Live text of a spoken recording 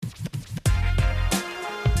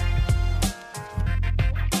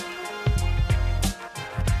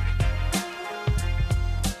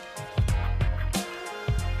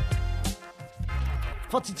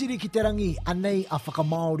Whatitiri ki te rangi anei a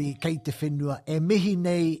Whakamaori kei te whenua e mihi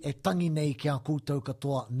nei e tangi nei ki a koutou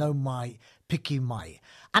katoa nau mai piki mai.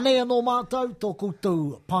 Anei anō mātou tō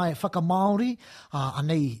koutou pai Whakamaori,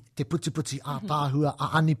 anei te puti a tāhua a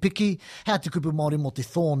ani piki. Hea te kupu Māori mo te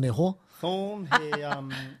thorn e ho? Thorn, he...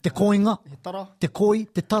 te koinga? He tara. Te koi,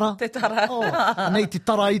 te tara? Te tara. Oh, anei te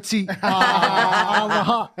tara iti. E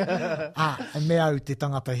mea au te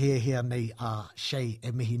tangata hea nei a Shay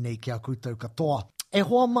e mihi nei ki a koutou katoa. E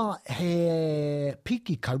hoama he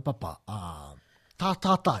piki kaupapa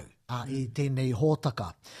tātātau I tēnei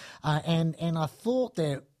hōtaka. And I thought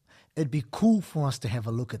that it'd be cool for us to have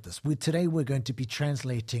a look at this. Today we're going to be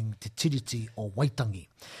translating Te Tiriti o Waitangi.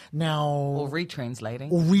 Now... Or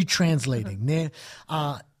retranslating. Ne?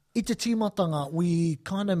 I te tīmatanga, we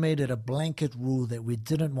kind of made it a blanket rule that we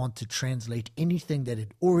didn't want to translate anything that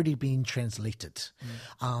had already been translated.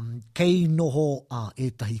 Kei noho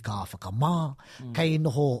etahi ka whakamā, kei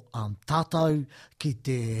noho tātou ki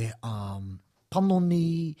te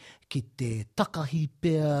panoni, ki te takahi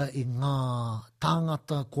pea I ngā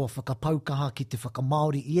tāngata kua whakapaukaha ki te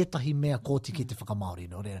Whakamaori, I etahi mea kōti ki te Whakamaori.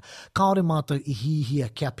 No reira. Kaore mātou I hihia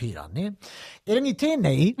kia pera, ne? E rangi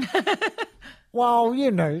tēnei... Well,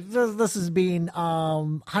 you know, this has been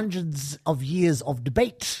hundreds of years of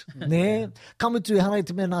debate. Ne? Kamutu hanei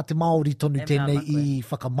te mea nā te Māori tonu tēnei I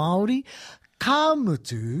Whakamaori. Ka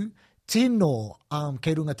mutu tino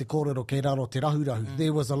kei runga te kōrero, kei raro te rahurahu.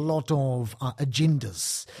 There was a lot of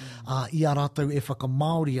agendas I a rātou e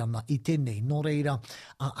Whakamaori ana I tēnei. Nō reira,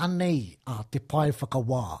 anei te pai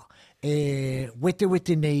whakawā. E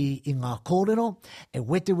wete nei I ngā kōrero, e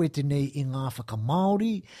wete nei I ngā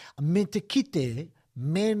Whakamaori, me te kite,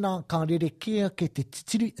 mena ka rerekea ke te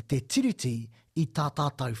tiriti I tā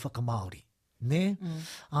tātou Whakamaori. Ne?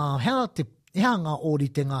 Hea ngā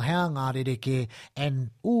oritenga, hea ngā rereke, and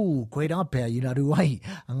koe rā pēr I raru ai,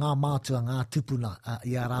 ngā mātua, ngā tupuna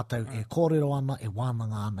I a rātou e kōrero ana, e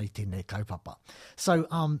wānanga ana I tēnei kaupapa. So,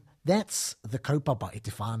 that's the kaupapa I te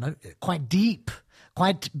whānau, quite deep.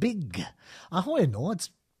 Quite big. Ahoe no, it's,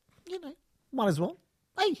 you know, might as well.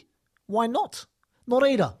 Hey, why not? Nō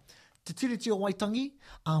reira, Te Tiriti o Waitangi,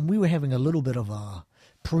 we were having a little bit of a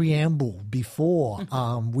preamble before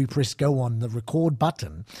we press go on the record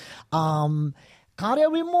button. Ka rea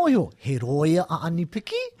we mōhio, he roia a ani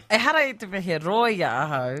piki? E hara I te he roia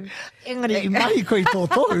ahau. Engari I mahi koe tō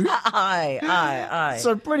tōu. Ai.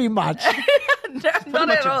 So pretty much... Not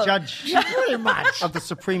at all. Judge pretty much. of the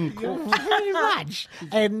Supreme Court. Pretty much.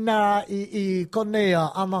 And I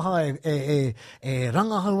konea anahai e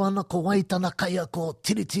rangahau ana ko waitana kaya ko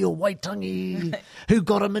tiriti o Waitangi. Who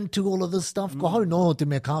got him into all of this stuff? Ko hau no te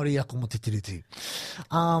mea kaori ako mo te tiriti.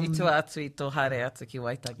 I tua atu I tō haere atu ki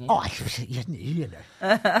Waitangi. Oh, you know.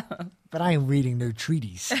 But I am reading no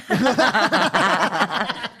treaties.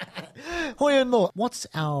 Hoi no, what's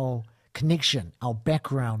our connection, our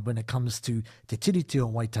background when it comes to Te Tiriti o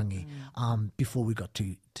Waitangi before we got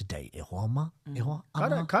to today? E hoa ma? E hoa?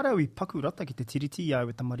 Ka rau I paku rata ki te tiriti I au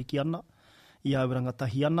e tamariki ana, I au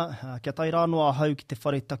rangatahi ana. Kia tai rānoa hau ki te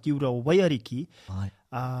whare takiura o Waiariki.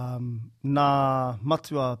 Nā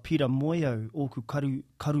matua pira moe au oku karu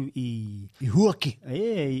I huaki.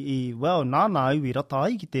 Well, nāna au I rata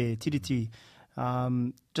ai ki te tiriti.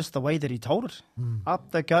 Just the way that he told it.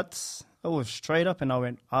 Up the guts. It was straight up and I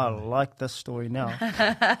went, I like this story now.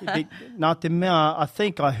 Nā te mea, I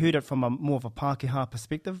think I heard it from more of a Pākehā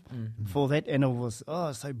perspective for that, and it was,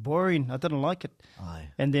 so boring. I didn't like it.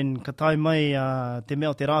 And then ka tai mai te mea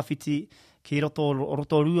o te rāwhiti ki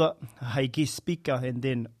rotorua, hei guest speaker, and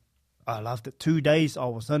then I loved it. 2 days I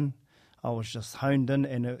was in. I was just honed in,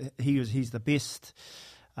 and he's the best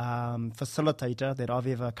facilitator that I've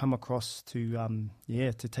ever come across to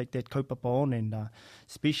take that kaupapa on, and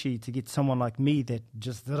especially to get someone like me that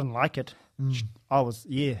just didn't like it. I was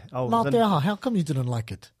Nā te aha, how come you didn't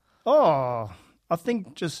like it? I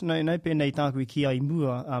think just no pēnei tāku I ki ai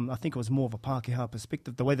mua. I think it was more of a Pākehā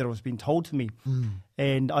perspective, the way that it was being told to me,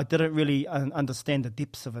 and I didn't really understand the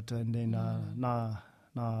depths of it. And then nā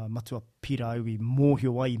matua pira au I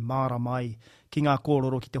mōhio ai, māra mai, ki ngā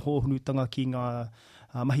kōrero, ki te hōhunutanga, ki ngā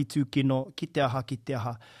mahi tūkino, ki te aha,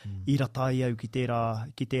 I rata ai au ki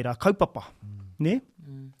tērā kaupapa, ne?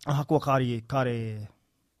 Aha kua kāre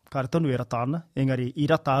tonu e rata ana, engari I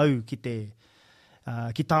rata au ki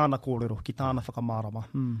tāna kōrero, ki tāna whakamārama.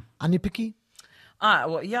 Ani piki?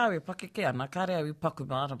 Well, ia au e pakeke ana, kāre au I paku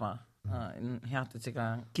mārama.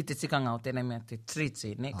 Ki te tikanga o tēnei mea te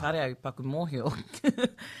tiriti, ne? Kāre au I paku mōhio.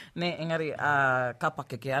 Ne, engari, ka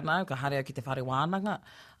pakeke ana au, ka hare au ki te whare wānanga,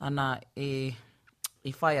 ana I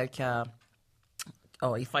whai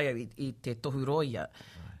au I whai au I te tohu roia.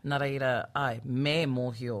 Nā reira, me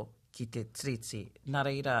mōhio ki te tiriti. Nā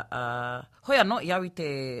reira, hoi anō, i au i te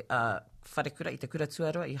wharekura, i te kura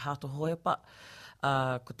tuarua, i hāto hoepa,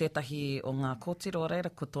 ko tētahi o ngā kōtiro reira,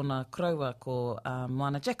 ko tōna kraua ko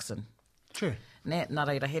Moana Jackson. True. Ne, nā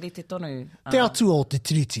reira, heri te tonu. Te atu o te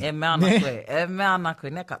tiriti. E mea ana koe,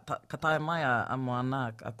 ne, ka tae mai a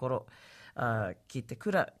Moana, a koro, ki te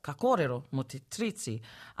kura, ka kōrero mo te tiriti,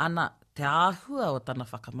 ana te āhua o tana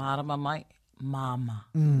whakamārama mai, māma.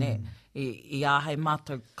 Ne, i āhei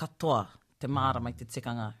mātou katoa te mārama i te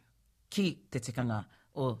tikanga, ki te tikanga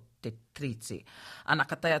o te tiriti. Ana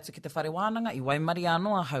ka tae atu ki te whare wānanga, i waimari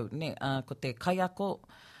anoa hau, ne, ko te kaiako,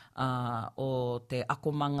 o te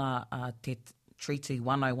akomanga te Treaty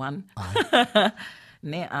 101.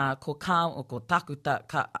 Ne, ko Takuta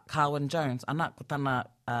Carwyn Jones, ana ko tana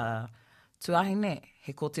tuahi ne,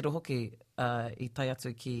 he kōtiro hoki i tai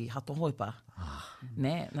atu ki Hato Hoipa.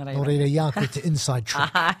 Ne, nā reira. Nō reira, ia koe te inside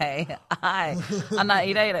track. Ai. Ana,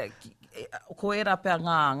 i reira, ko era pia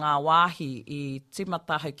ngā wāhi i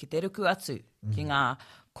timata hau ki te ruku atu, ki ngā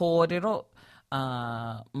kōrero,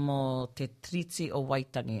 mo te triti o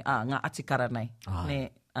Waitangi, ngā atikara nei.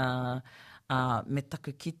 Ne, me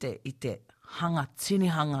taku kite i te hanga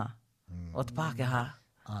tinihanga o te Pākehā.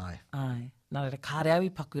 Ai. Nā reira, kāre au I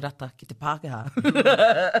pakurata ki te Pākehā.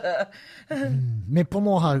 Me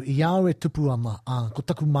pono hau, I au e tupu ana, ko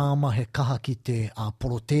taku māma he kaha ki te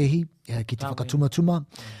porotehi, ki te whakatumatuma,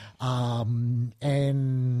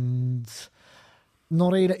 and nō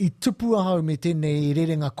reira, I tupu hau me tēnei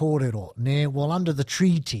rerenga kōrero, ne, well, under the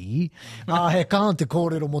treaty, he kaha te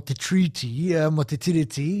kōrero mo te treaty, mo te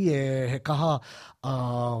tiriti, he kaha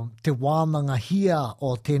te wānanga hia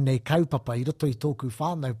o tēnei kaupapa I roto I tōku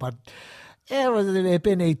whānau, but e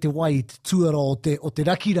pēnei te wai te tuara o te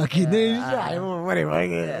rakiraki, ne, whatever,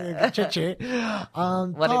 che.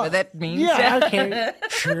 Whatever that means. Yeah, okay,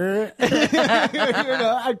 sure. You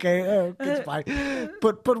know, okay, it's fine.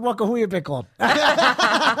 Put wakahuia back on.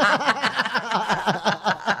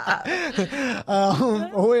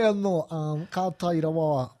 Hoi anō, ka tai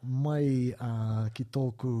rawa mai ki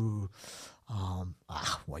tōku...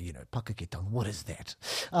 well, you know, pakakitanga, what is that?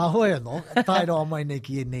 Hoi anō, tai roa mai nei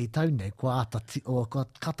ki e nei tau nei, kua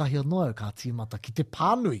katahi anō ka tīmata ki te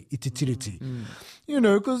pānui I te tiriti. You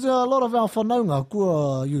know, because a lot of our whanaunga,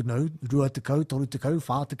 kua, you know, rua te kau, toru te kau,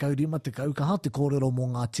 whā te kau, rima te kau, kaha te kōrero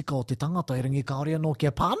mō ngā tika o te tangata, e rangi kaore anō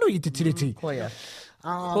kia pānui I te tiriti. Koia.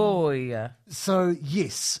 Koia. So,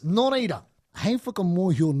 yes, nō reira. Hei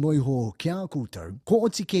whakamōhio noiho kia koutou, ko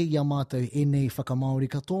otike I a mātou e nei Whakamaori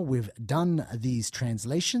katoa, we've done these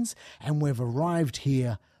translations and we've arrived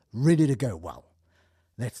here ready to go. Well,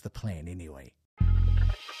 that's the plan anyway.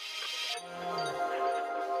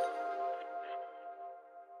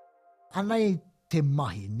 Anei te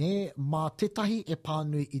mahi, ne? Mā tetahi e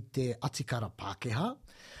pānui I te atikara Pākehā,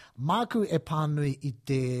 māku e pānui I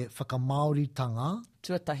te whakamaoritanga,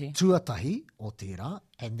 tuatahi o tērā,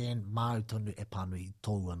 and then māutonu e pānui I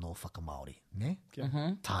tōu anō Whakamaori, ne?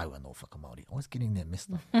 Tāu anō Whakamaori. Always getting that messed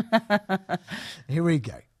up. Here we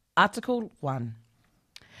go. Article 1.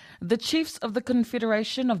 The chiefs of the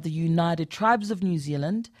Confederation of the United Tribes of New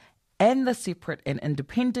Zealand and the separate and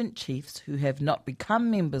independent chiefs who have not become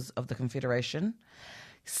members of the Confederation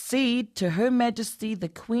cede to Her Majesty the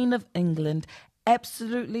Queen of England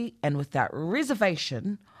absolutely and without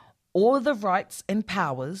reservation all the rights and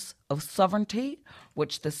powers of sovereignty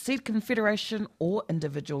which the said confederation or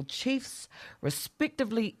individual chiefs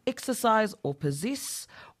respectively exercise or possess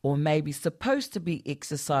or may be supposed to be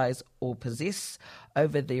exercised or possess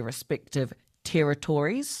over their respective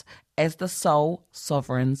territories as the sole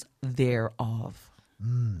sovereigns thereof.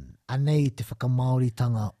 Anei te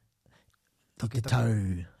whakamaoritanga I te tau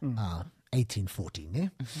 1840, ne?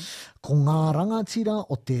 Ko ngā rangatira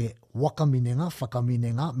o te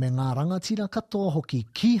whakaminenga, me ngā rangatira katoa hoki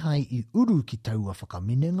kihai I uru ki taua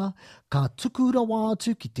whakaminenga, ka tukurawa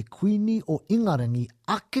atu ki te kuini o Ingarangi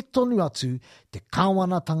ake tonu atu te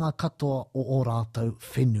kāwanatanga katoa o rātou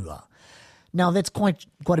whenua. Now, that's quite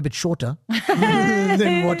a bit shorter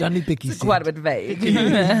than what Anipiki said. Quite a bit vague.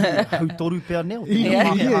 Hau toru pēr neo.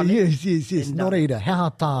 Yes. Nō reira,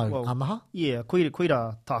 hea tāu, amaha? Yeah,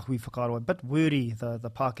 koira tāhui whakaroa, a bit wordy,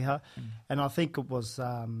 the Pākehā. And I think it was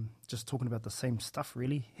just talking about the same stuff,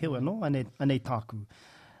 really. Hewa no, anei tāku.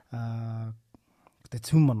 Te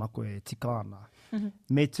tūmana koe tika ana.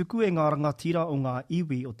 Me tuku e ngā rangatira o ngā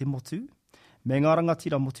iwi o te motu, me ngā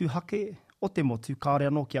rangatira motu hake, o te motu, kāre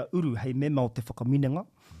anō kia uru hei mema o te whakaminenga.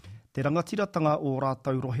 Te rangatiratanga o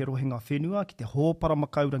rātau roherohenga whenua ki te hōpara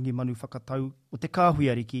makaurangi manu whakatau o te kāhui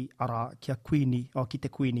ariki ara ki te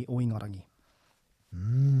kuini o Ingarangi.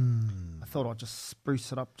 I thought I'd just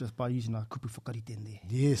spruce it up just by using a kupu whakarite in there.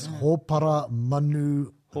 Yes, hōpara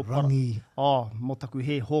manu rangi. Mō taku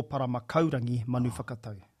he hōpara makaurangi manu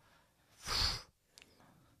whakatau.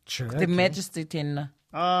 True, The Majesty tēnā.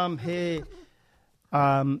 He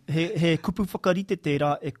kupu whakarite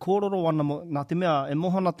tērā e kōroro ana nā te mea e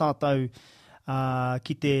mohana tātou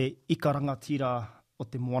ki te ika rangatira o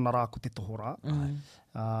te moana rā ko te tohora.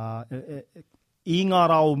 I ngā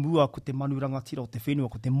rao mua ko te manu rangatira o te whenua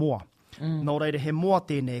ko te moa. Nō reira he moa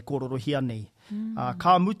tēnei e kōroro hia nei.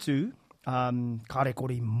 Ka mutu,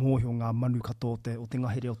 kārekori mōhio ngā manu katoa o te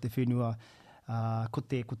ngahere o te whenua ko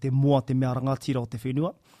te moa te mea rangatira o te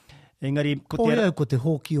whenua. Engari, ko te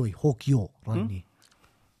hōkio rangi.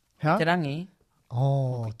 Te rangi.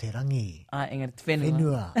 Te rangi. Engari te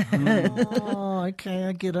whenua. Okay,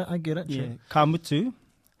 I get it. Yeah. Ka mutu,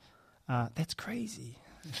 that's crazy.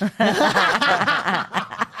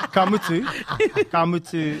 Ka mutu,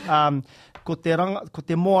 ko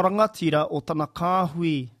te moa rangatira o tana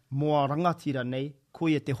kāhui moa rangatira nei,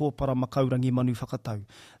 koe e te hōpara makaurangi manu whakatau.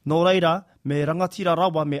 Nō reira, me rangatira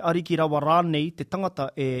rawa, me ariki rawa rānei, te tangata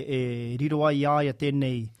e riro ai aia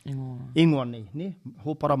tēnei ingoa nei, ne?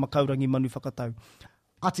 Hōpara makaurangi manu whakatau.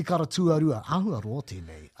 Ati kara tuarua, ahua roa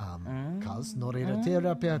tēnei, cuz, nō reira,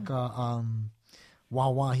 tērā pia ka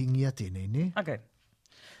wāwāhingia tēnei, ne? Okay.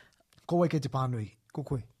 Ko ke te pānui. Ko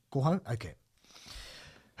koe. Ko hau? Okay.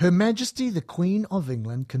 Her Majesty the Queen of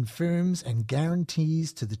England confirms and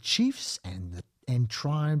guarantees to the chiefs and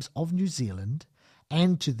tribes of New Zealand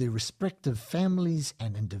and to their respective families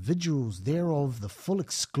and individuals thereof the full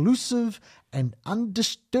exclusive and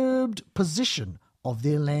undisturbed possession of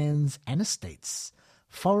their lands and estates,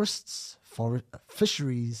 forests,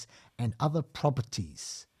 fisheries, and other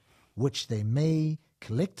properties, which they may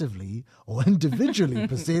collectively or individually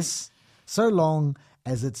possess, so long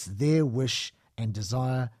as it's their wish and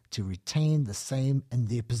desire to retain the same in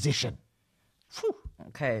their possession. Whew.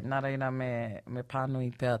 Okay, nā reira me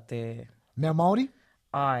pānui pēr te... Mea Māori?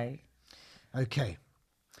 Ai. Okay.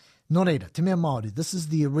 Nō reira, te mea Māori, this is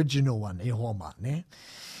the original one, e hoa mā, ne?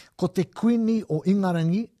 Ko te kuini o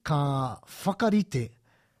Ingarangi ka whakarite,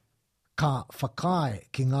 ka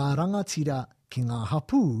whakae ki ngā rangatira, ki ngā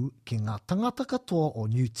hapū, ki ngā tangata katoa o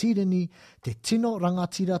New Tirani, te tino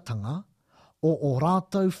rangatiratanga, o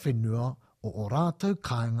rātou whenua, o rātou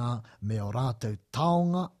kāinga, me o rātou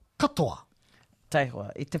taonga katoa.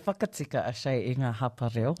 Taihua, I te whakatika a shei I ngā hapa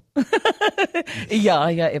reo. Ia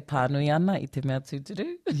aia e pānui ana I te mea tūturu.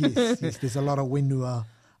 Yes, there's a lot of wenua,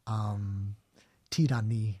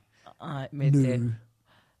 tirani, nu.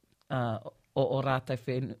 O rātou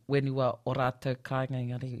wenua, o rātou kāinga,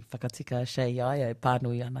 ingari whakatika a shei aia e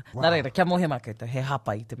pānui ana. Wow. Nā reira, kia mohe maketa, he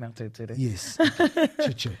hapa I te mea tūturu. Yes,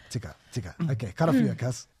 okay. Che, tika. Okay, karawhia,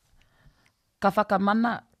 kas. Ka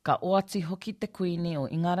whakamana, ka oati hoki te kuini o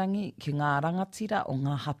Ingarangi ki ngā rangatira o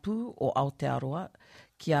ngā hapū o Aotearoa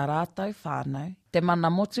ki a rātou whānau. Te mana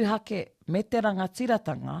motuhake me te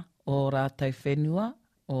rangatiratanga o rātou whenua,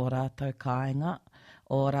 o rātou kāinga,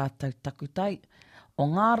 o rātou takutai, o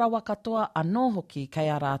ngā rawa katoa anō hoki kei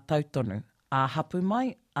a rātou tonu. A hapu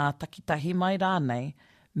mai, a takitahi mai rānei,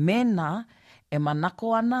 mēnā e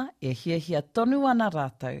manako ana e hiahia tonu ana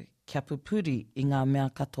rātou kia pupuri I ngā mea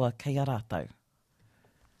katoa kei a rātou.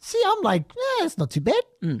 See, I'm like, it's not too bad.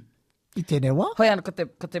 I tēnei wā. Hoi ana, ko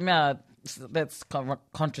te mea, that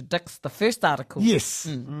contradicts the first article. Yes,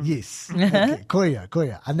 yes. Okay,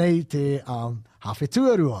 koia. Anei te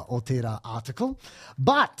hawhetuarua o tērā article.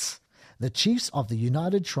 But the chiefs of the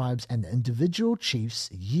United Tribes and the individual chiefs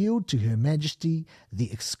yield to Her Majesty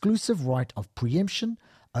the exclusive right of preemption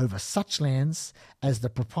over such lands as the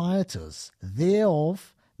proprietors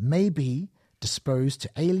thereof may be disposed to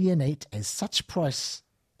alienate as such prices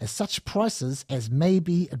as may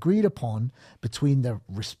be agreed upon between the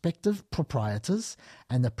respective proprietors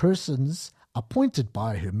and the persons appointed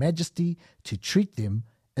by Her Majesty to treat them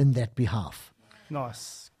in that behalf.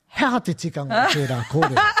 Nice. Hea te tikanga tērā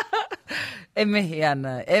kore. E mihi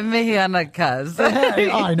ana, cuz.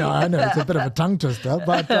 I know, it's a bit of a tongue twister,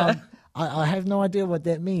 but I have no idea what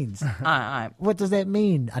that means. Ai. What does that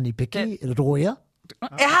mean, Anipiki? Roia?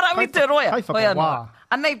 E harawi te roia. Kai whakawā.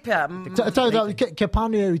 Anei pia. Ke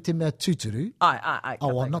pānea I te mea tūturu. Ai.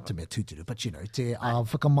 Oh, well, not te mea tūturu, but you know, te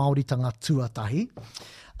Whakamaoritanga tuatahi.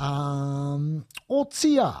 O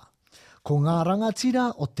tia, ko ngā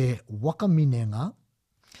rangatira o te wakaminenga,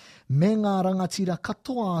 me ngā rangatira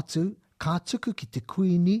katoa atu, ka tuku ki te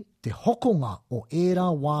kuini, te hokonga o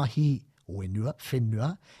ērā wāhi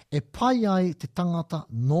whenua, e pai ai te tangata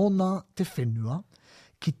nōna te whenua,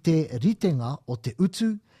 ki te ritenga o te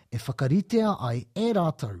utu e whakaritea ai e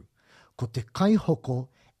rātou, ko te kaihoko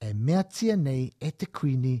e mea tia nei e te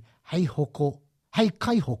kuini hei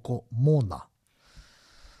kai hoko mōna.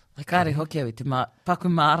 Ai kāre hoki au i te paku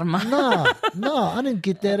mārama. No, I didn't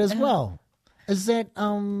get that as well. Is that,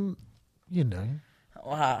 you know...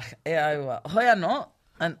 Wā, e aua. Hoi anō,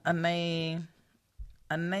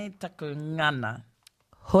 anei taku ngana.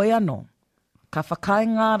 Hoi anō, ka whakai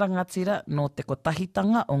ngā rangatira no te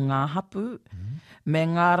kotahitanga o ngā hapu, me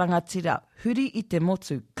ngā rangatira huri i te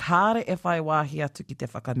motu kāre e whai wāhi atu ki te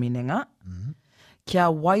whakaminenga, kia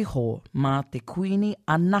waiho mā te kuini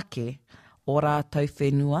anake o rātau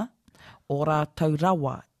whenua, o rātau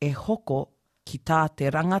rawa e hoko ki tā te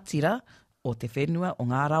rangatira o te whenua o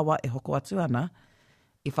ngā rawa e hoko atu ana,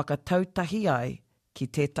 i whakatautahi ai ki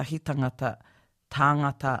tētahi tāngata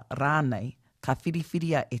rānei, ka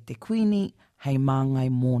whiriwhiria e te kuini hei māngai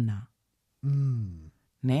mōna.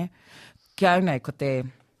 Ne? Kia au nei, ko te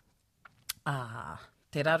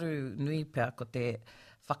raru nui pia, ko te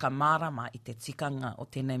whakamārama i te tikanga o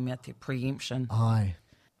tēnei mea te preemption. Ai.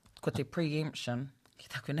 Ko te preemption, ki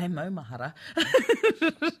taku nei maumahara,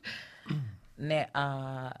 ne,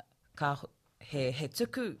 he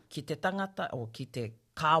tuku ki te tangata, o ki te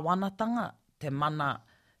kāwanatanga, te mana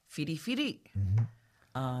whiriwhiri,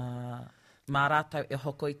 mā rātau e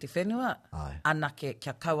hoko i te whenua, anake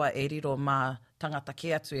kia kaua e riro mā tangata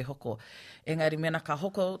ke atu e hoko. Engari mena ka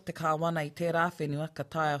hoko te kāwana i tērā whenua, ka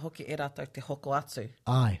taia hoki e rātau te hoko atu.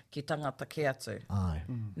 Ki tangata ke atu.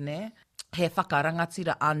 Ne? He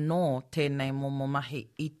whakarangatira anō tēnei momo mahi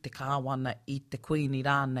i te kāwana, i te kuini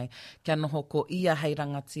rānei. Kia noho ko ia hei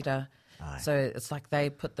rangatira. So it's like they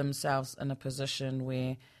put themselves in a position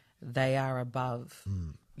where they are above,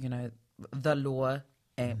 you know, the law.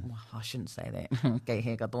 And, well, I shouldn't say that. Kei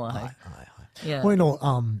he katoa hei. Yeah. Hoi no,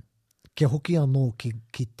 ke hoki anō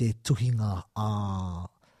ki te tuhinga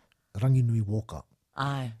Ranginui Walker.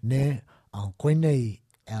 Ne, koe nei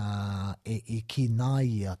e ki nā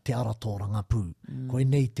ia te ara tō rangapū. Koe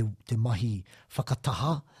nei te mahi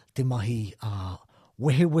whakataha, te mahi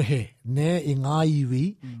wehe, ne, i ngā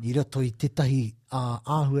iwi, i rato i tetahi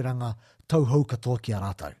āhuaranga tauhau katoa ki a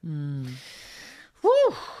rātau.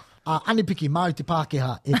 Woo! Anipiki, mau te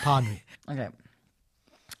Pākehā e pānui. Okay.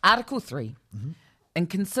 Article 3. In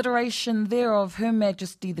consideration thereof, Her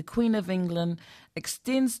Majesty the Queen of England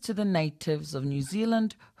extends to the natives of New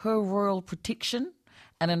Zealand her royal protection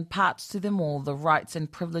and imparts to them all the rights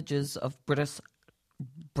and privileges of British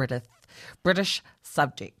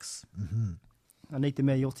subjects. Anei te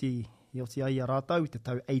mea ioti ai a rātau i te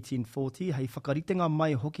tau 1840, hei whakaritenga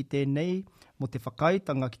mai hoki tēnei mo te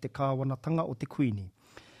whakaitanga ki te kāwanatanga o te kuini.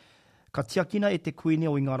 Ka tiakina e te kuini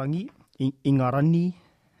o Ingarani,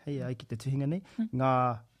 hei ai ki te tuhinga nei, ngā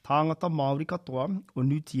tāngata Māori katoa o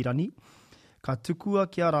Nutirani, ka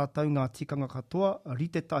tukua ki a rātau ngā tikanga katoa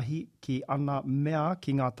ritetahi ki ana mea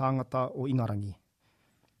ki ngā tāngata o Ingarangi.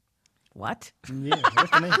 What? Yeah,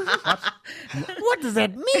 what? What does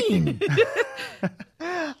that mean?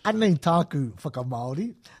 Anei tāku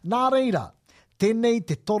whakamaori. Nā reira, tēnei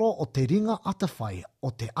te toro o te ringa atawhai o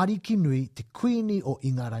te ariki nui te kuini o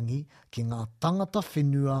Ingarangi ki ngā tangata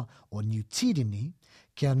whenua o New Tirini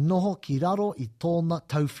kia noho ki raro i tōna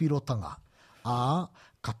tauwhirotanga.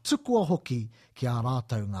 Ka tukua hoki ki a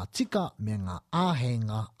rātau ngā tika me ngā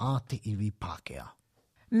āhenga a te iwi Pākehā.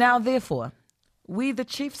 Now therefore, we, the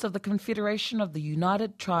chiefs of the Confederation of the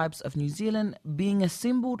United Tribes of New Zealand, being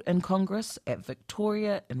assembled in Congress at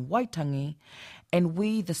Victoria in Waitangi, and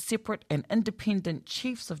we, the separate and independent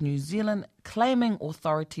chiefs of New Zealand, claiming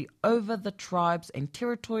authority over the tribes and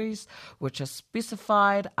territories which are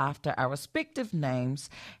specified after our respective names,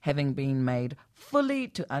 having been made fully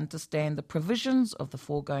to understand the provisions of the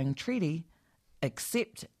foregoing treaty,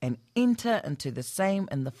 accept and enter into the same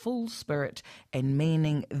in the full spirit and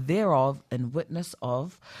meaning thereof in witness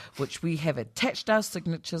of which we have attached our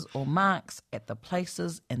signatures or marks at the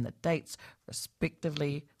places and the dates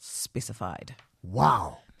respectively specified.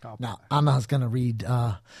 Wow. Now, Anna's going to read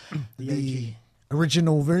the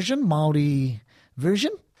original version, Māori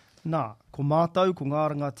version. Nā, ko mātau ko ngā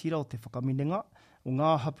rangatira o te whakaminenga o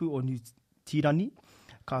ngā hapu o Nutirani.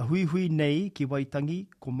 Ka hui nei ki Waitangi,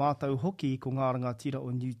 ko mātau hoki ko ngā rangatira o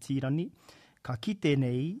Nutirani. Ka kite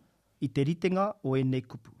nei i te ritenga o e nei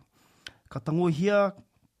kupu. Ka tangohia,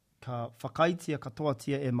 ka whakaitia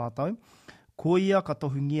katoatia e mātau. Ko ia ka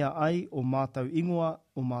tohungia ai o mātau ingoa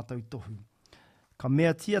o mātau tohu. Ka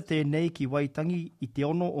mea tia tēnei ki Waitangi i te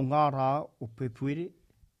ono o ngā rā o Pepuere.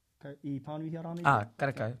 I pānui hia rānei?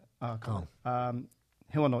 Karakau.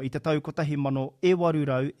 Hewa no, i te tau kotahi mano e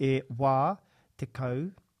warurau e wā te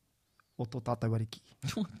kau o tō tātou ariki.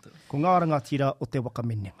 Ko ngā rangatira o te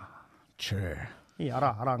Whakamenenga. Sure.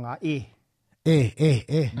 Ara ngā e.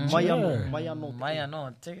 Mai anō. Mai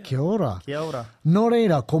anō, te. Kia ora. Kia ora. Nō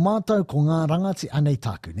reira, ko mātou ko ngā rangati anei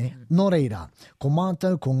tāku, ne? Nō reira, ko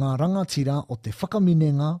mātou ko ngā rangatira o te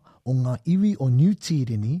whakaminenga o ngā iwi o New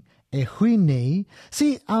Tireni, e hui nei.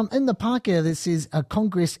 See, in the Pākehā, this is a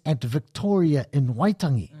Congress at Victoria in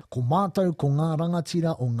Waitangi. Ko mātou ko ngā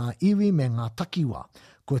rangatira o ngā iwi me ngā takiwa.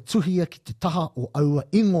 Kua tuhia ki te taha o aua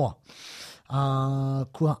ingoa.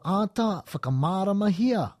 Kua āta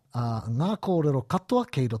whakamaramahia ngā kōrero katoa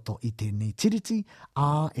kei roto i tēnei tiriti,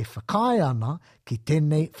 e whakae ana ki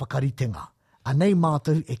tēnei whakaritenga. Anei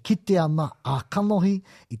mātou e kite ana a kanohi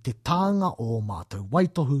i te tāanga o mātou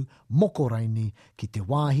waitohu mokoraini ki te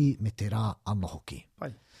wāhi me te rā ana hoki.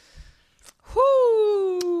 Pai.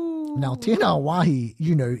 Now, tēnā wāhi,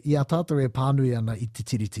 i a tātou e pānui ana i te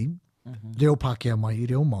tiriti, reo Pākehā mai, i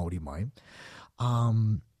reo Māori mai,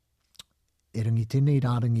 e rangi tēnei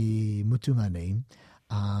rārangi mutunga nei,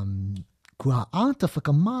 kua āta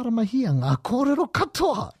whakamaramahia ngā kōrero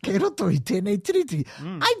katoa kei roto i tēnei tiriti.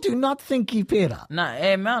 I do not think i pēra. Nā,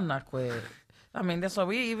 e mea nā koe. I mean, that's why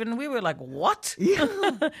we were like, what? Yeah.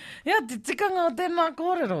 Te tikanga o tēnā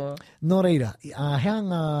kōrero. Nō reira, hea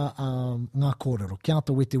ngā kōrero, kia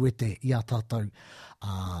ata wete i a tātou,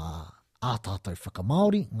 a tātou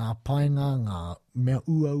Whakamaori, ngā paenga, ngā mea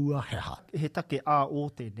ua heha. He take a o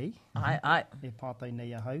tēnei. Ai. He pātai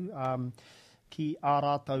nei ahau. Ki ā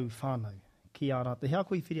rātau whānau. Ki ā rātau. Hea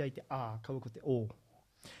koe whiri ai te a, kaua ko te o.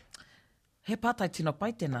 He pātai tino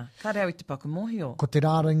pai tēnā. Ka reo i te paku mohio. Ko te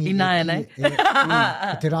rārangi... I nāia nei. Ko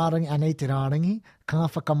te rārangi, anei te rārangi, ka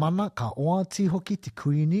whakamana, ka oati hoki te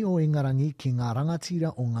kuini o Ingarangi ki ngā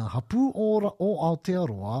rangatira o ngā hapu ora o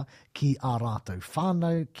Aotearoa ki ā rātau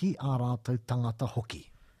whānau, ki ā rātau tangata hoki.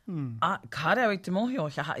 Ka reo i te mohio,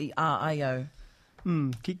 hea hai a ai au.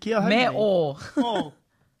 Ki a hau Me nei. o.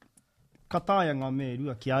 Ka tāia ngā me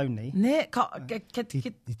rua ki au nei. Ne,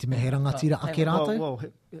 I te mehe rangatira ake rātau?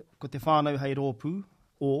 Ko te whānau hei rōpū,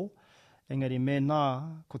 engari me nā,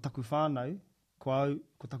 ko taku whānau, ko au,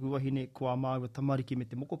 ko taku wahine, ko a māua tamariki me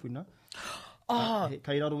te mokopuna.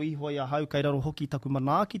 Kei raro iho i a hau, kei raro hoki taku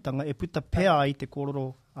manaakitanga, e puta pea i te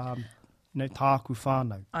kōrero tāku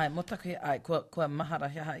whānau. Ai, mo taku ai, kua mahara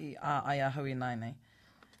hea i a ai a hui nai nei.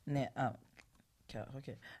 Ne, kia,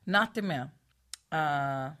 okay. Nā te mea,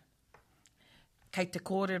 kei te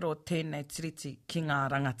kōrero tēnei tiriti ki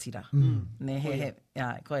ngā rangatira. Ne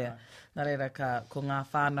koia. Nā reira ko ngā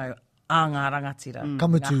whānau a ngā rangatira.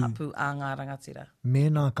 Kamutu. Ngā hapu a ngā rangatira.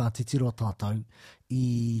 Mēnā ka titiro tātou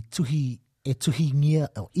i tuhia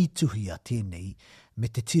tēnei me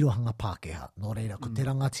te tirohanga Pākehā. Nō reira, ko te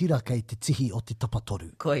rangatira kei te tihi o te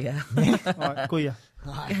tapatoru. Koia. Koia.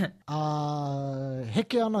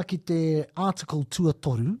 Heke ana ki te article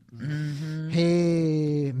tuatoru,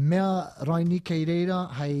 he mea raini kei reira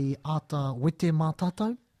hei ata wete mā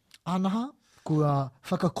tātou, anaha, kua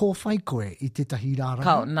whakakōwhai koe i tētahi rārangi.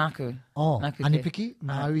 Kau, nāku. Nāku Anipiki,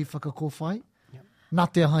 nā ui whakakōwhai.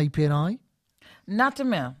 Nā te hai pērai. Nā te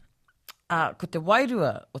mea, ko te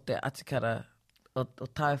wairua o te atikara o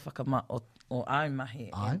tāu whakama o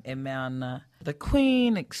aumahi, e mea ana. The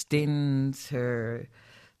Queen extends her,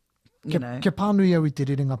 Ke pānui au I te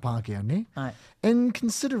rerenga Pākehā, ne? Ai. In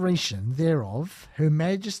consideration thereof, Her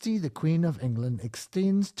Majesty the Queen of England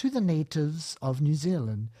extends to the natives of New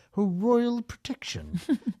Zealand her royal protection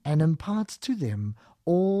and imparts to them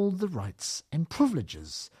all the rights and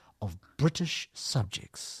privileges of British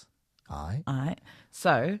subjects. Ai. Ai.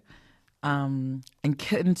 So, in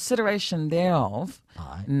consideration thereof,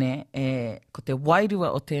 ne, ko te wairua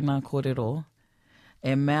o tēnā kōrero,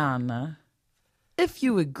 e mea ana, if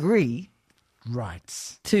you agree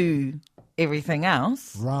Right. to everything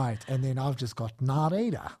else. Right. And then I've just got nā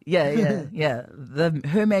reira. Yeah.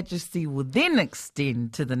 Her Majesty will then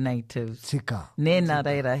extend to the natives. Tika. Ne nā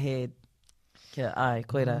reira he, kia ai,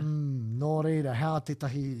 koera. Nō reira, hea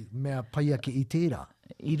tētahi mea paia ki I tērā.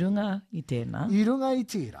 I runga I tēnā. I runga I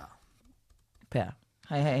tērā. Pea.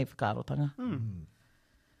 Hei whakarotanga.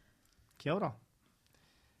 Kia ora.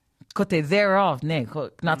 Ko te thereof, ne,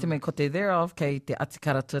 nā te mea ko te thereof, kei te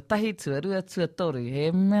atikara tuatahi, tuarua, tuatoru,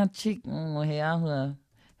 he mea chik, he ahua,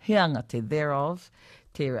 he anga te thereof,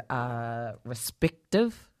 te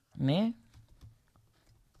respective, ne?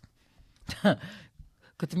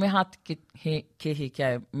 Ko te mea hati kehi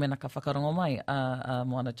kia mena ka whakarongo mai,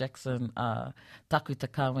 Moana Jackson, Taku Te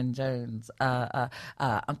Carwyn Jones,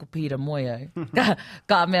 Uncle Peter Moyo,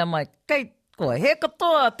 ka mea mai, kei koe, he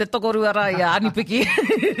katoa te tokorua rai a Anipiki.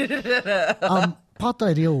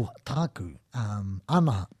 Pātai reo tāku,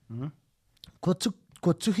 ana, ko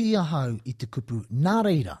tuhi ahau I te kupu nā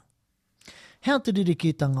reira. Hea te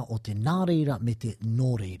rerekētanga o te nā reira me te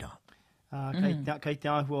nō reira? Kei te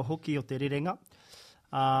ahua hoki o te rerenga.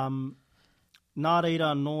 Nā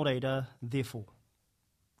reira, nō reira, therefore.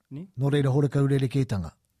 Ne? Nō reira horekau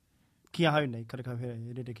rerekētanga. Kia hau nei, karekau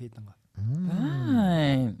rerekētanga.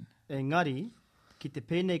 Right. Engari, ki te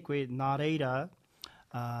pēnei koe nā reira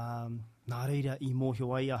I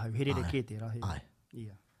mōhio ai ahau, he rerekēte rā. Ai.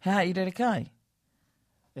 Yeah. Hea I rere kai?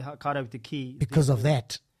 E kārau te ki. Because of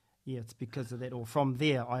that. Yeah, it's because of that. Or from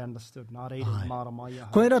there, I understood. Nā reira, māra mai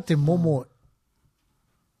ahau. Koe rā te momo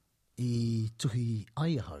I tuhi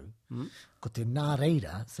ai ahau, ko te nā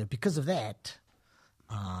reira, so because of that,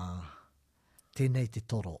 tēnei te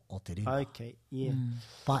toro o te rewa. Okay, yeah.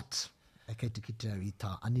 But, e kei te kite au I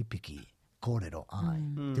tā anipiki, kōrero ai,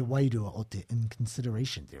 te wairua o te in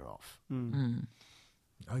consideration thereof.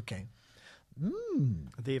 Okay.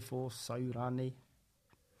 Therefore, so rānei.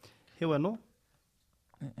 Hewa no?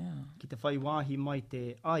 Ki te whai wāhi mai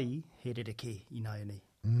te ai, he rereke I nāia nei.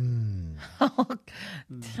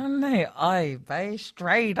 Tēnei ai, bay,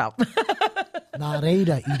 straight up. Nā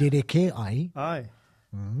reira I rereke ai, Ai.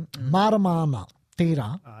 mārama ana,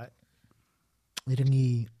 tērā, Ai. I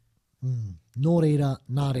ringi, nō reira,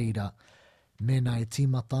 nā reira, mēnā e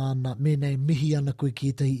tīmata ana, mēnā e mihi ana koe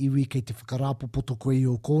ki etahi iwi kei te whakarāpopoto koe I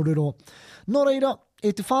o kōrero. Nō reira,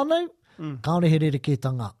 e te whānau, kaore he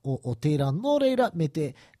rerekētanga o tērā nō reira, me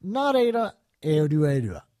te nā reira e rua e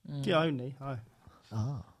rua. Kia au nei, ai.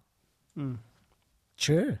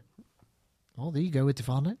 Sure. Oh, there you go with te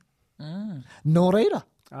whānau. Nō reira.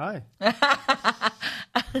 Ai.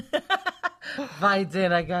 Vai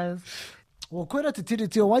tērā, guys. O koera te tiri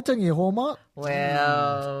teo waitangi e hōma.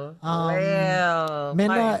 Well,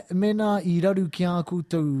 Mena I raru ki a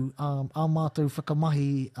koutou a mātou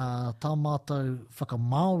whakamahi, tā mātou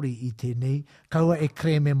Whakamaori I tēnei, kaua e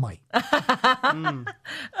kreme mai.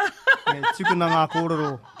 Tukuna ngā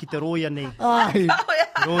kōrero ki te roia nei. Ai,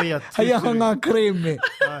 Roia hei aha tukuru. ngā kreme.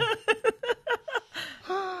 Ai.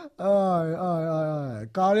 Ai.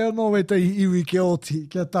 Ka rea no we te iwi ki oti,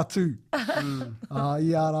 kia tatu. I a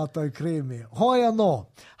rātou kreme. Hoi anō,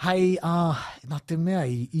 hei, nā te mea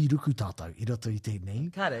I ruku tātou, I roto I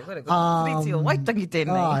tēnei. Kare, kore, riti o waitangi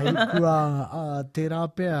tēnei. Kua te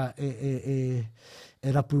rāpea e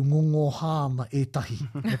rapu ngongo hāna e tahi.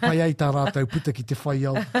 E pai ai tā rātou puta ki te whai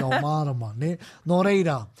au mārama, ne? Nō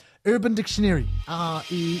reira, Urban Dictionary.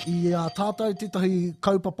 I tātou tētahi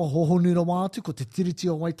kaupapa hohonura wātu, ko te tiriti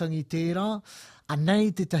o waitangi tērā,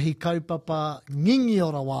 anei tētahi kaupapa ngingi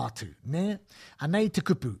ora wātu, ne? Anei te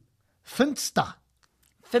kupu. Finsta.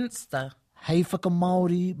 Finsta. Hei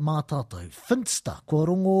Whakamaori mā tātou. Finsta. Kua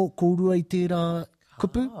rongo kōrua I tērā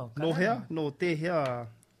kupu. No hea, no te hea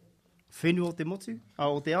whenua o te motu,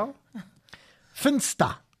 o te ao.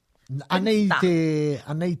 Finsta.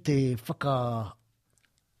 Anei te whaka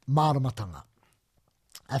māramatanga.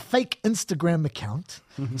 A fake Instagram account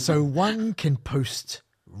so one can post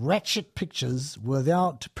ratchet pictures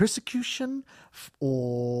without persecution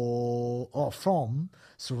or from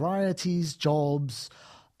sororities, jobs,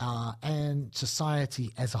 and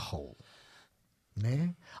society as a whole.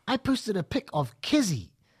 Ne? I posted a pic of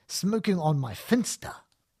Kizzy smoking on my Finsta.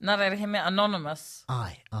 Nā reira he mea anonymous.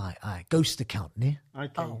 Aye. Ghost account, ne?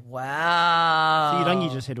 Okay. Oh, wow. See, Rangi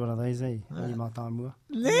just had one of those, eh? I mā tāmua.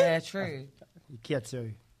 Yeah, true. Kia tau.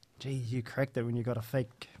 Geez, you cracked it when you got a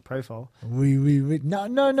fake profile. We. No.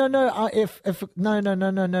 No. No.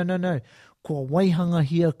 Kua waihanga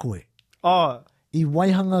hia koe. Oh, I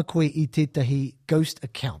waihanga koe I tētahi ghost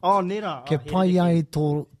account. oh, nera. Ke pai ai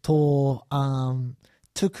tō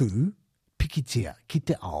tuku pikitia ki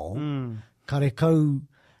te ao, kare kau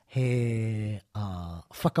he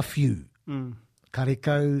whakawhiu, kare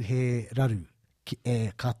kau he raru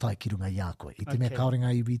e kātai ki runga I a koe. I te mea kaorenga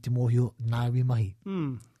I te mōhio, nāwi mahi.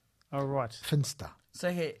 All right. Finsta. So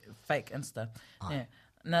he fake Insta. Yeah.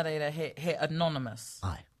 Nā reira he anonymous.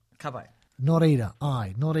 Ai. Kabai. Nō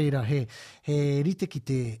reira, he rite ki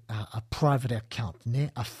te a private account, ne?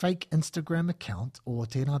 A fake Instagram account, or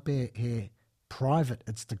tēnā pe he private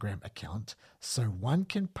Instagram account, so one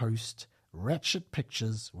can post ratchet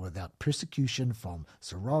pictures without persecution from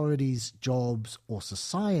sororities, jobs, or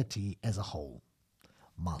society as a whole.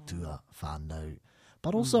 Mātua, whānau.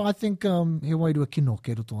 But also, I think, he wairua kino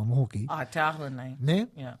ke roto anō hoki. Te ahua nei. Ne?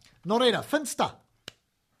 Yeah. Nō reira, Finsta.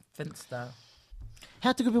 Finsta.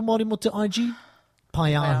 How te kupu Māori mo te IG?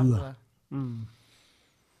 Pai āhua.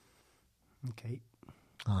 Okay.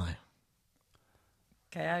 Ai.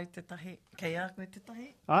 Kei au te tahi. Kei a koe te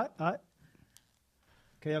tahi. Ai.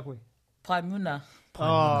 Kei a koe. Pai muna.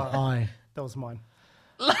 Ai. That was mine.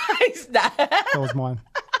 Lies that. That was mine.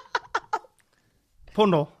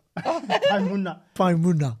 Pono. Pai muna. Pai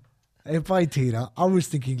muna. E pai tērā, I was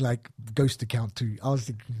thinking like ghost account too. I was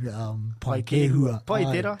thinking pai kehua. Pai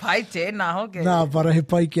tērā. Pai tēnā hoke. Nā, para he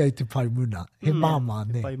pai ki ai te pai muna. He māmā,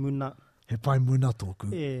 ne? Pai muna. He pai muna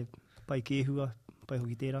tōku. E pai kehua, pai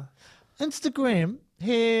hoki tērā. Instagram,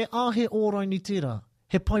 he āhe ōraini tērā.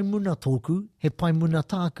 He pai muna tōku, he pai muna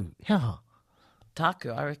tāku. He aha?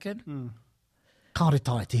 Tāku, I reckon. Kāre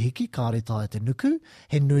tāe te hiki, kāre tāe te nuku.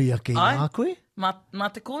 He nui ake i Ai. ngā koe. Ma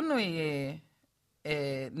te kōnui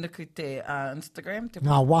e nuku te Instagram. Te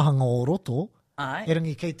Ngā wahanga o roto. Ai. E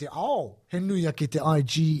rangi kei te, he nui ake te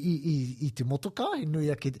IG i te motoka. He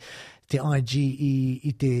nui ake te IG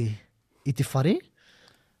i te whare.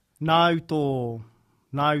 Nāu tō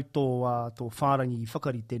whārangi i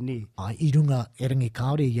whakarite ne. Ai, i runga, e rangi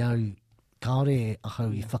kaore iau, kaore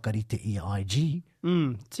ahau i whakarite i IG.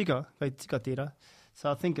 Tika tērā.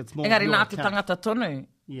 So I think it's more Engari your nā te account. tangata tonu.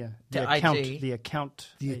 Yeah, te the account. IG. The account.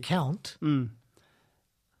 The account.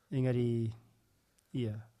 Engari,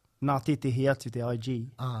 nā te he atu te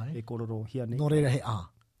IG. Ai. E kororo hia ne. Nō reira he a.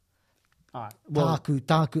 Ai.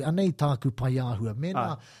 Tāku, anei tāku pai āhua.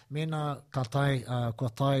 Mena kua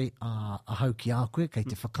tai ahau ki a koe, kei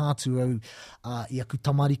te whakātu au i aku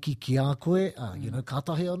tamariki ki a koe.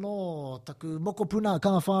 Kātahe anō, taku mokopuna,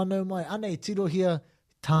 kā whānau mai, anei tirohia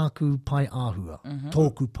tāku pai āhua.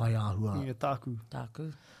 Tōku pai āhua. Yeah, tāku.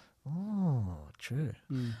 Tāku. Oh, true.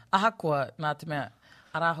 Ahakoa, nā te mea,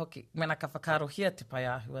 ara hoki, mena ka whakarohia te pai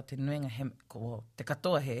āhua, te nuinga te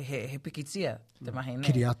katoa he pikitia, te mahi ne.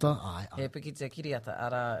 Kiriata, ai. He pikitia kiriata,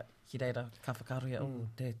 ara ki reira ka whakarohia,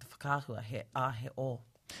 te whakahua, he a, he o.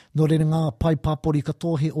 Nō reira ngā pai pāpori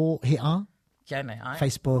katoa he o, he a. Kia nei, ai.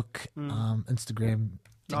 Facebook, Instagram,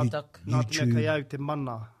 TikTok. Nā te mea YouTube. kei au te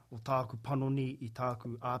mana o tāku panoni i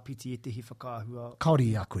tāku āpiti e te hi whakāhua.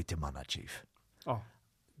 Kaori i a koe te mana, Chief. Oh,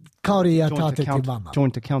 Kaori i a joint tātou te account, mana.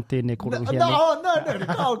 joint account tēnei kororo hia ne.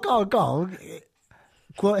 No.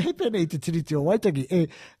 Kua hepe nei te tiriti o Waitangi,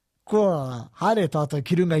 kua haere tātou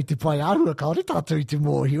ki runga i te pai ārua, kaore tātou i te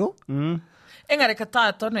mōhio. Engari, ka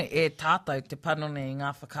tāia tonu e tātou te panone i ngā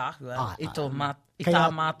whakahua, i tā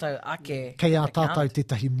mātou ake. Kei a account. tātou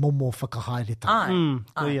tetahi momo whakahaere tātou.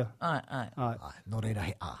 Ai, Koia. ai. Ai, nō reira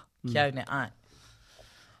he a. Kia au ne, ai.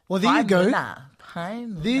 Well, there you go. Pai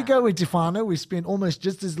muna. There you go, e te whānau. We spent almost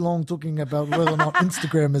just as long talking about whether or not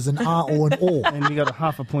Instagram is an R or an O. And we got a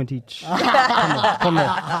half a point each. Kono,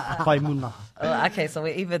 pai muna. Oh, okay, so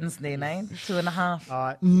we're evens there, eh? 2.5.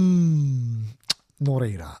 Ai. Nō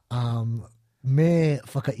reira. Me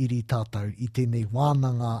whakairi tātou i tēnei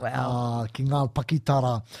wānanga Wow. ki ngā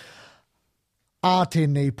pakitara a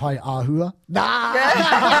tēnei pai āhua. Nā!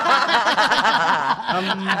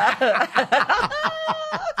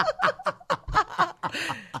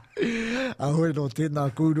 Ahoe no tēnā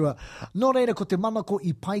kūrua. Nō reira, ko te mana ko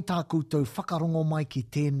i pai tā koutou whakarongo mai ki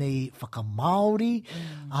tēnei Whakamaori.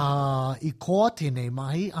 I koa tēnei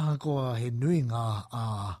mahi, koa he nui ngā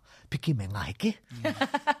piki me ngā heke.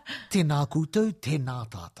 Tēnā koutou, tēnā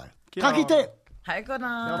tātou. Ka kite! Hei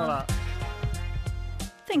kona. Kia ora.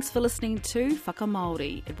 Thanks for listening to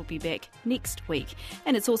Whakamaori. It will be back next week.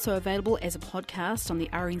 And it's also available as a podcast on the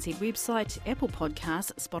RNZ website, Apple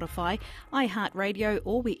Podcasts, Spotify, iHeartRadio,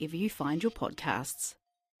 or wherever you find your podcasts.